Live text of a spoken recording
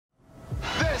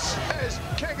Eades,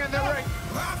 king in the ring.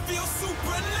 I feel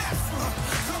supernatural,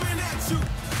 coming at you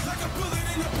like a bullet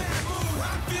in a bamboo.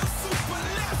 I feel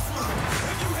supernatural.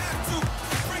 If you have to,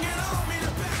 bring it on me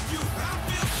to back you. I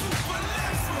feel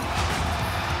supernatural.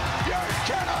 You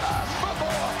cannot ask for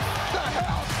more. The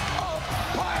house of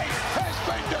pain has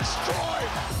been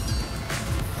destroyed.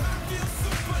 I feel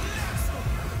supernatural.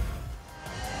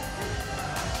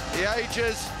 The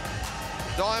ages,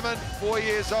 Diamond, 4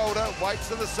 years older,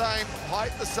 weights are the same,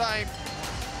 height the same.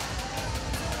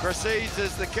 Chris Eades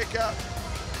is the kicker.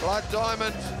 Blood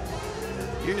Diamond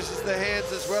uses the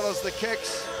hands as well as the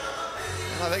kicks.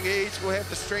 And I think Eades will have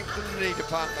the strength in the knee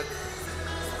department.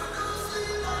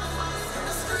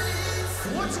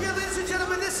 Once again, ladies and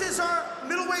gentlemen, this is our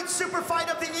middleweight super fight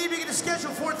of the evening. It is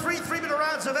scheduled for three 3-minute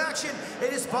rounds of action.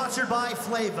 It is sponsored by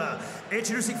Flava.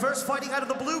 Introducing first, fighting out of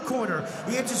the blue corner.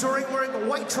 He enters the ring wearing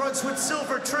white trunks with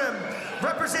silver trim.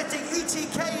 Representing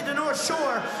ETK in the North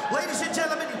Shore. Ladies and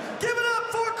gentlemen, give it up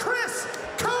for Chris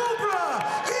Cobra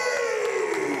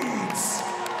Eades!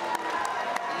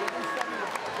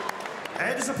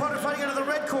 And his opponent fighting out of the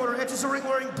red corner enters the ring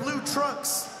wearing blue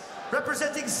trunks.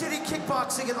 Representing City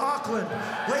Kickboxing in Auckland.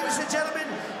 Ladies and gentlemen,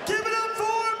 give it up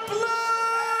for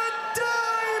Blood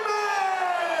Diamond!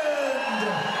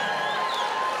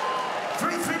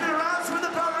 3 3-minute rounds with the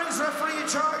bell rings. Referee in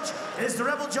charge is the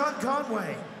Rebel John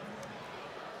Conway.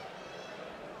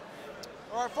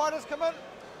 All right, fighters, come in.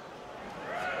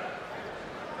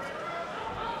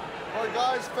 All right,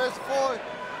 guys, first of all,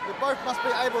 you both must be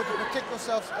able to protect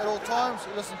yourselves at all times.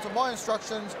 You listen to my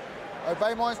instructions,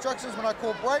 obey my instructions. When I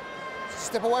call break,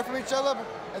 step away from each other,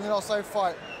 and then I'll say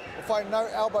fight. We'll fight no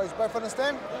elbows, both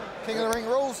understand? King of the ring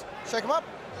rules, shake them up.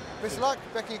 Best of luck,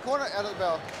 back in your corner, out of the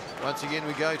bell. Once again,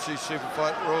 we go to super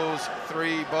fight rules,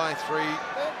 3 by 3.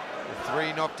 The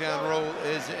 3 knockdown rule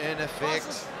is in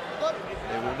effect.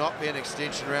 There will not be an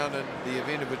extension round in the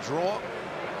event of a draw.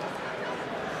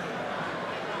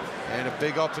 And a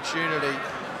big opportunity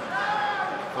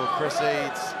for Chris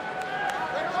Eades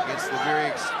against the very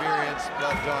experienced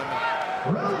Blood Diamond.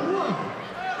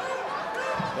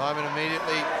 Diamond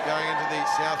immediately going into the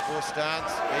southpaw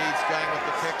stance. Eades going with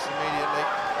the kicks immediately.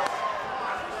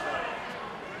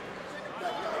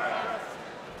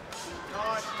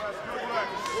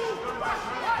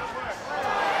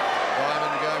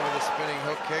 Diamond going with a spinning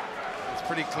hook kick. It's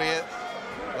pretty clear.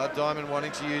 Blood Diamond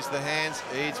wanting to use the hands.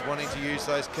 Eades wanting to use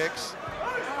those kicks.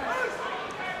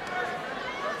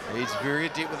 He's very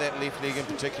adept with that left leg in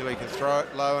particular. He can throw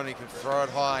it low and he can throw it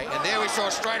high. And there we saw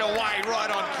straight away,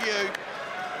 right on cue.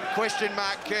 Question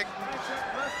mark kick.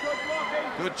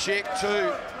 Good check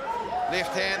too.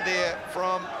 Left hand there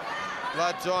from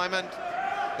Blood Diamond.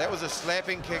 That was a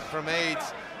slapping kick from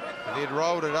Eades. If he'd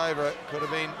rolled it over, it could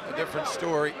have been a different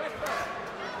story.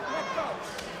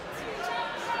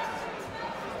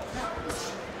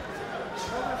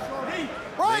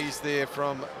 Knees there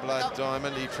from Blood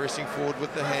Diamond. He pressing forward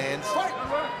with the hands.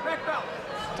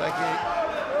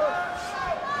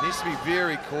 He needs to be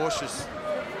very cautious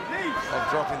of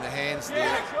dropping the hands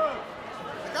there.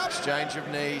 Exchange of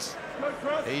knees.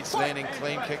 Eades landing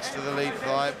clean kicks to the lead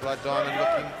thigh. Blood Diamond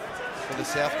looking for the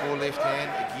southpaw left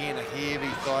hand. Again, a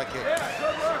heavy thigh kick.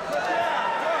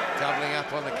 Doubling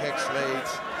up on the kicks,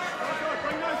 leads.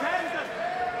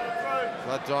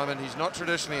 Blood Diamond, he's not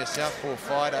traditionally a southpaw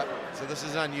fighter, so this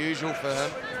is unusual for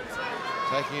him.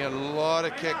 Taking a lot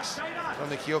of kicks from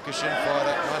the Kyokushin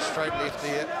fighter. Nice straight left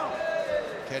there.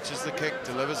 Catches the kick,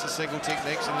 delivers the single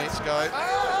techniques, and let's go.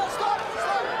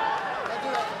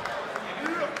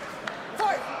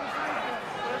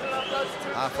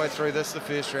 Halfway through this, the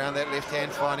first round, that left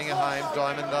hand finding a home.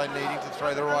 Diamond, though, needing to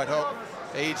throw the right hook.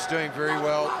 Eades doing very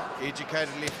well. Educated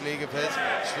left leg of his.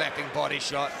 Slapping body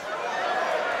shot.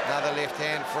 Another left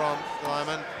hand from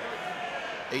Diamond.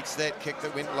 Eats that kick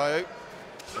that went low.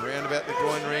 Around about the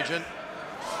groin region.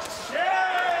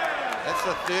 That's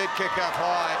the third kick up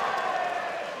high.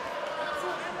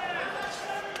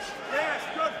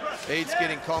 Eades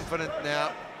getting confident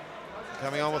now.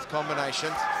 Coming on with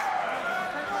combinations.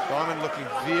 Diamond looking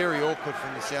very awkward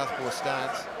from the southpaw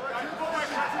stance.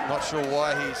 Not sure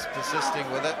why he's persisting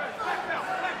with it.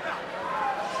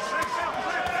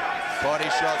 Body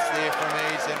shots there from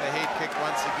Eades and the head kick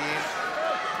once again.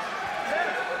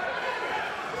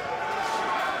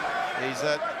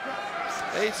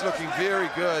 Eades looking very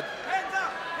good.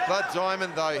 Blood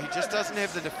Diamond, though, he just doesn't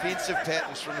have the defensive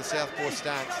patterns from the southpaw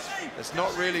stance. It's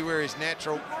not really where he's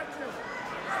natural.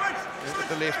 With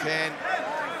the left hand,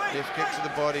 left kick to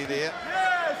the body there.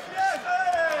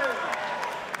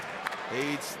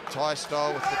 Eades Thai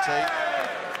style with the teeth.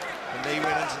 The knee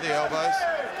went into the elbows.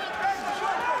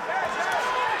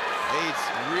 Eades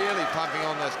really pumping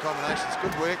on those combinations.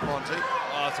 Good work, Monty.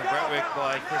 Oh, it's a great work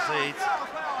by Chris Eades.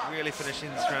 Really finishing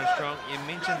this round strong. You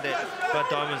mentioned that Blood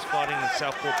Diamond's fighting in the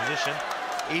southpaw position.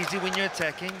 Easy when you're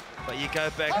attacking, but you go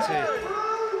back to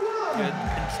your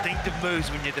instinctive moves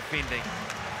when you're defending.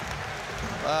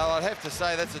 Well, I'd have to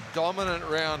say that's a dominant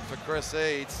round for Chris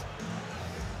Eades.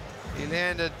 He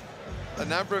landed a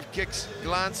number of kicks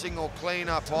glancing or clean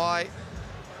up high.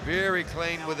 Very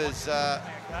clean with his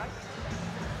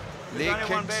leg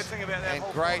kicks and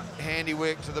great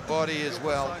handiwork to the body as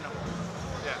well.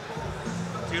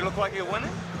 Do you look like you're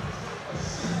winning?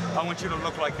 I want you to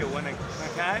look like you're winning,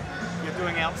 okay? You're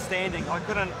doing outstanding. I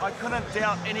couldn't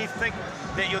doubt anything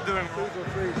that you're doing wrong.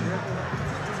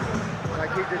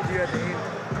 Like he did you at the end.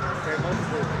 Okay,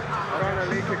 multiple. Trying to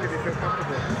leg kick if you feel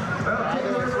comfortable.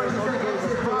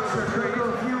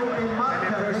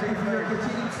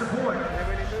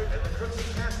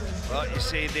 Well, you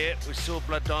see there, we saw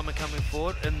Blood Diamond coming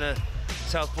forward in the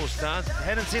southpaw stance.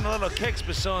 Hadn't seen a lot of kicks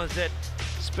besides that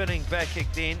spinning back kick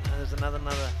then. There's another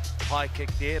high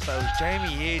kick there, but it was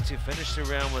Jamie Eades who finished the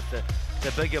round with the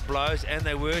bigger blows, and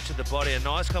they were to the body. A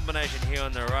nice combination here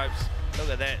on the ropes. Look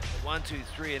at that, 1, 2,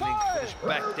 3, and then finish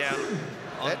back down.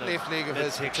 That left leg of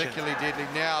his particularly deadly.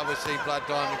 Now we see Blood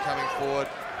Diamond coming forward,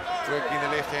 working the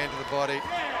left hand to the body.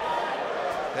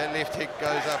 That left hip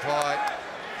goes up high.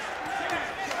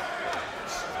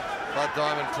 Blood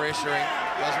Diamond pressuring,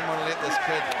 doesn't want to let this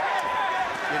kid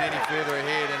get any further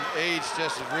ahead, and Eades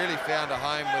just has really found a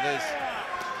home with his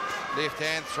left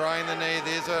hand, throwing the knee.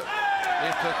 There's a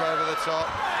left hook over the top.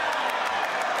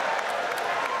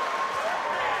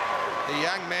 The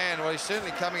young man, well, he's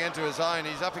certainly coming into his own.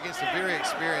 He's up against a very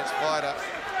experienced fighter.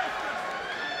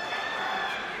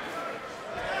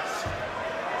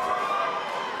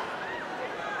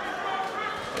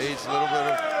 Eades a little bit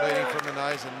of bleeding from the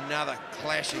nose, another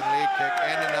clashing leg kick,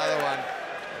 and another one.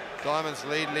 Diamond's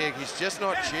lead leg, he's just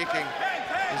not checking.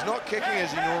 He's not kicking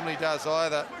as he normally does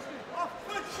either.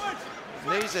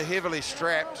 Knees are heavily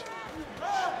strapped.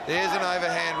 There's an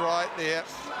overhand right there.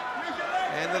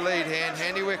 And the lead hand.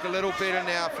 Handiwork a little better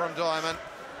now from Diamond.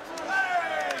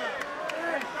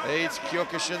 Eades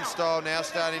Kyokushin style now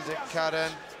starting to cut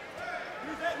in.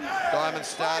 Diamond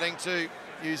starting to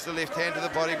use the left hand to the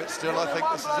body, but still I think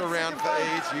this is a round for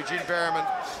Eades. Eugene Barrowman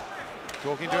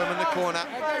talking to him in the corner.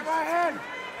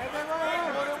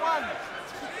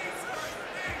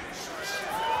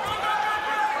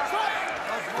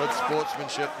 Good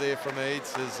sportsmanship there from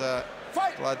Eades as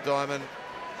Blood Diamond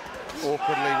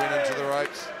awkwardly went into the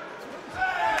ropes.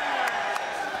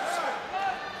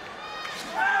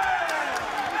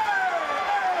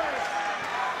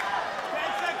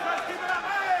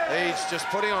 Eades just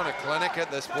putting on a clinic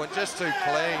at this point, just too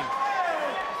clean.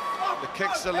 The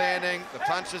kicks are landing, the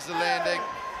punches are landing.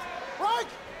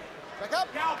 Back up.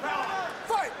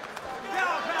 Fight.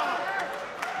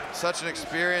 Such an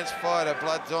experienced fighter,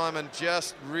 Blood Diamond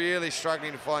just really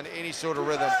struggling to find any sort of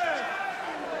rhythm.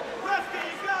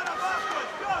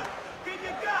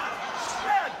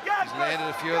 He's landed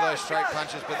a few of those straight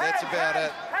punches, but that's about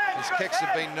it. His kicks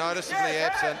have been noticeably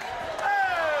absent.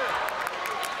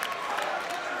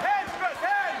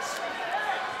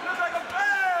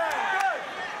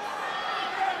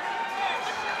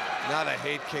 Another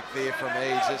head kick there from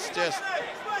Eades. It's just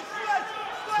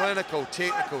clinical,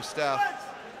 technical stuff.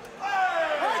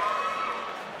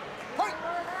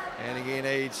 And again,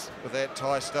 Eades with that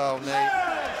Thai-style knee.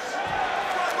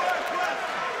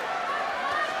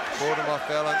 Caught him off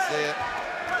balance there.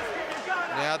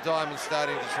 Now Diamond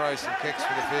starting to throw some kicks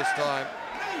for the first time.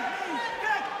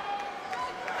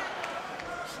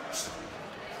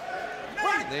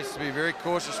 Needs to be very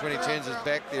cautious when he turns his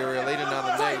back there, or he'll eat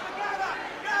another knee.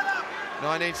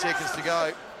 19 seconds to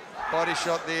go. Body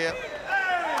shot there.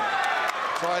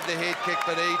 Tried the head kick,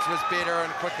 but Eades was better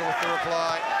and quicker with the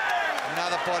reply.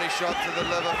 Another body shot to the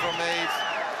liver from Eades.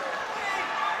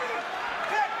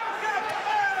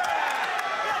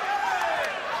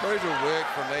 Brutal work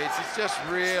from Eades. He's just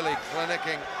really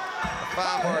clinicking. A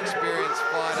far more experienced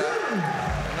fighter.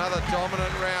 Another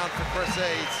dominant round for Chris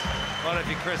Eades. Well, if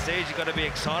you're Chris Eades, you've got to be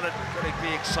excited. You've got to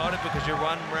be excited because you're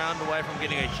one round away from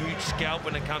getting a huge scalp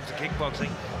when it comes to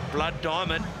kickboxing. Blood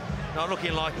Diamond, not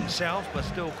looking like himself, but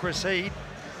still Chris Eades.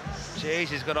 Jeez,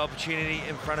 he's got opportunity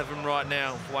in front of him right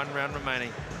now. 1 round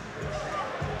remaining.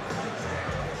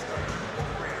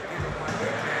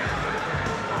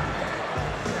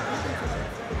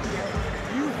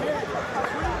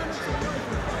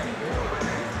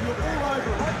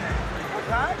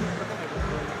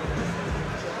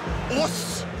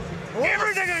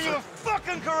 Everything in your fucking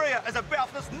fucking career is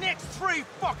about this next 3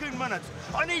 fucking minutes.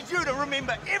 I need you to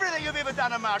remember everything you've ever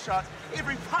done in martial arts,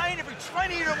 every pain, every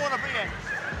training you don't want to be in.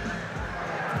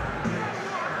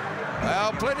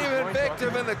 Well, plenty of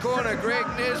invective in the corner. Greg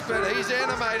Nesbitt, he's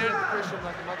animated.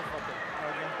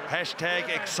 Hashtag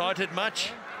excited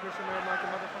much.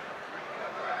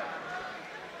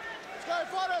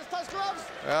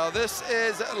 Well, this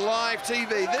is live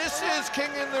TV. This is King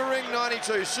in the Ring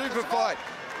 92 Super Fight.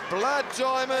 Blood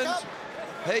Diamond,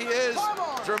 he is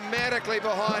dramatically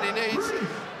behind. He needs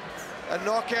a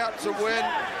knockout to win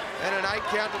and an 8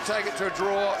 count to take it to a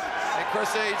draw. And Chris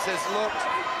Eades has looked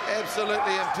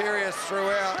absolutely imperious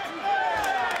throughout.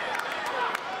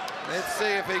 Let's see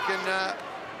if he can,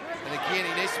 and again,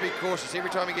 he needs to be cautious. Every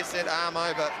time he gets that arm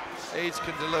over, Eades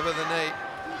can deliver the knee.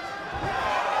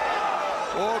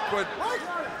 Awkward,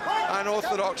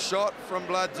 unorthodox shot from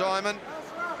Blood Diamond.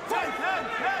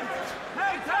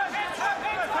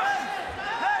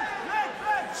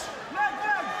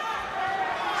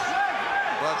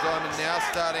 Blood Diamond now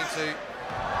starting to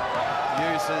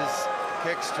use his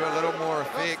kicks to a little more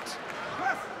effect.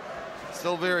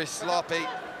 Still very sloppy.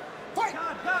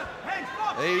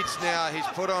 Eades now, he's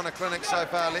put on a clinic so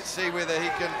far. Let's see whether he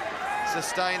can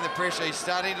sustain the pressure. He's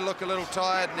starting to look a little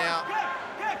tired now.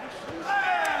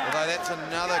 Although that's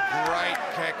another great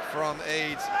kick from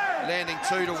Eades, landing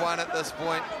 2-1 at this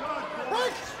point.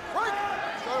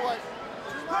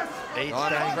 Eades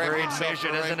staying very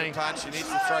measured, isn't he? Punch. He needs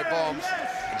to throw bombs.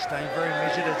 He's staying very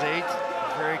measured as Eades,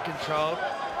 very controlled,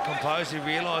 composed. He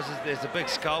realises there's a big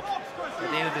scalp at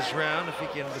the end of this round if he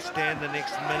can withstand the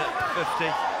next minute 50.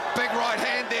 Big right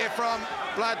hand there from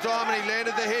Blood Diamond. He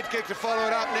landed the head kick to follow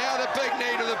it up. Now the big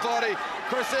knee to the body.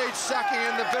 Chris Eades sucking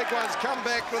in the big ones. Come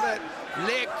back with that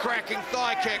leg-cracking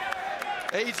thigh kick.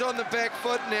 Eades on the back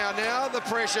foot now. Now the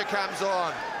pressure comes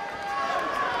on.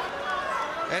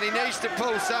 And he needs to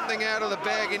pull something out of the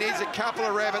bag. He needs a couple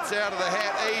of rabbits out of the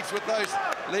hat. Eades with those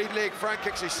lead leg front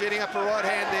kicks. He's setting up a right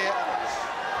hand there.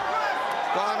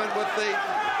 Diamond with the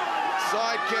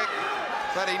side kick,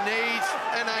 but he needs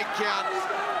an 8 count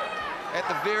at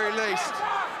the very least.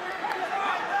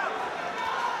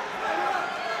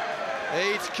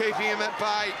 Eades keeping him at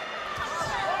bay.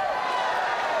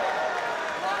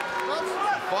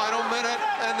 Final minute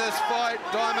in this fight.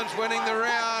 Diamond's winning the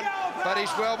round, but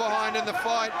he's well behind in the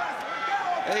fight.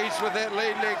 Eades with that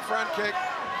lead leg front kick.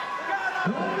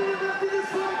 50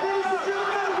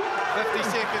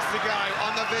 seconds to go,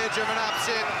 on the verge of an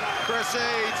upset. Chris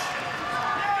Eades.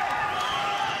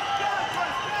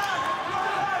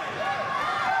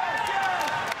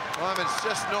 Diamond's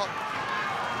just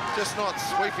not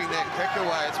sweeping that kick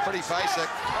away. It's pretty basic.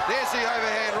 There's the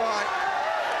overhand right.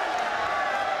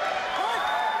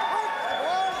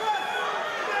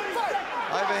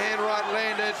 Overhand right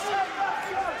landed.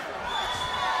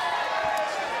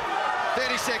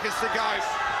 30 seconds to go.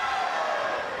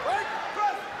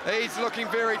 He's looking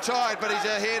very tired, but he's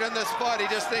ahead in this fight. He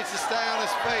just needs to stay on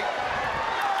his feet.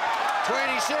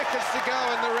 20 seconds to go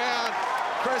in the round.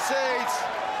 Chris Eades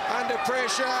under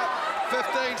pressure.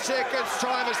 15 seconds.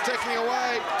 Time is ticking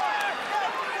away.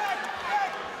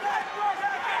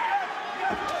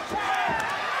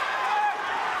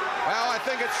 Well, I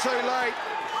think it's too late.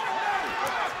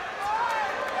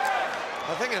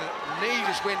 I think a knee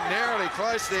just went narrowly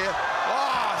close there.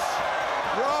 Oh,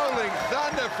 rolling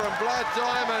thunder from Blood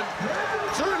Diamond.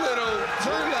 Too little,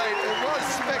 too late. It was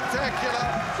spectacular.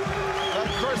 But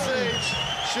Chris Eades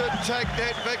should take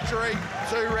that victory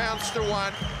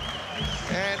 2-1.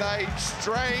 And a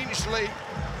strangely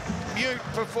mute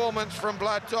performance from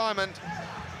Blood Diamond.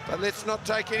 But let's not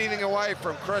take anything away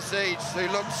from Chris Eades, who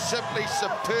looked simply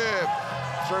superb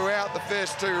throughout the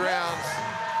first 2 rounds.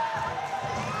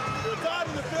 You're tied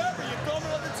in the third, but you're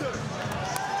dominant in the 2.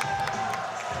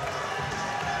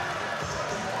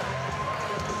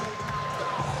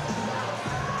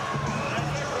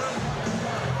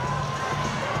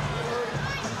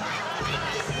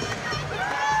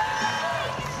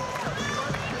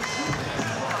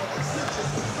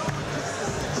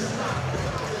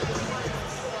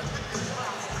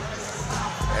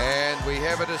 And we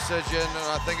have a decision, and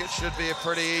I think it should be a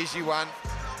pretty easy one.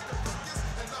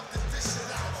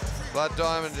 Blood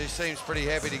Diamond, he seems pretty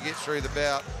happy to get through the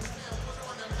bout.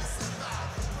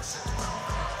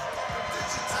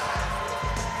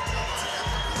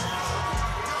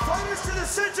 Fighters to the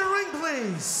center ring,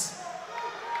 please.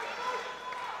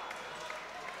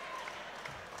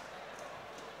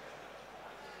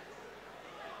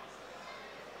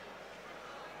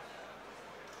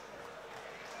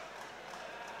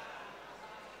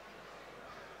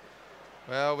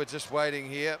 Well, we're just waiting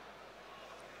here.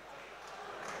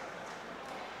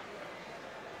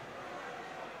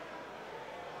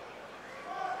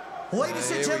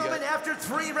 Ladies and gentlemen, after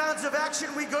 3 rounds of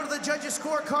action, we go to the judges'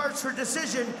 scorecards for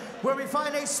decision, where we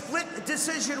find a split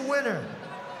decision winner.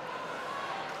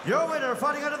 Your winner,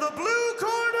 fighting out of the blue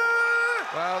corner.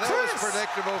 Well, that was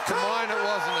predictable. For mine, it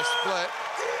wasn't a split.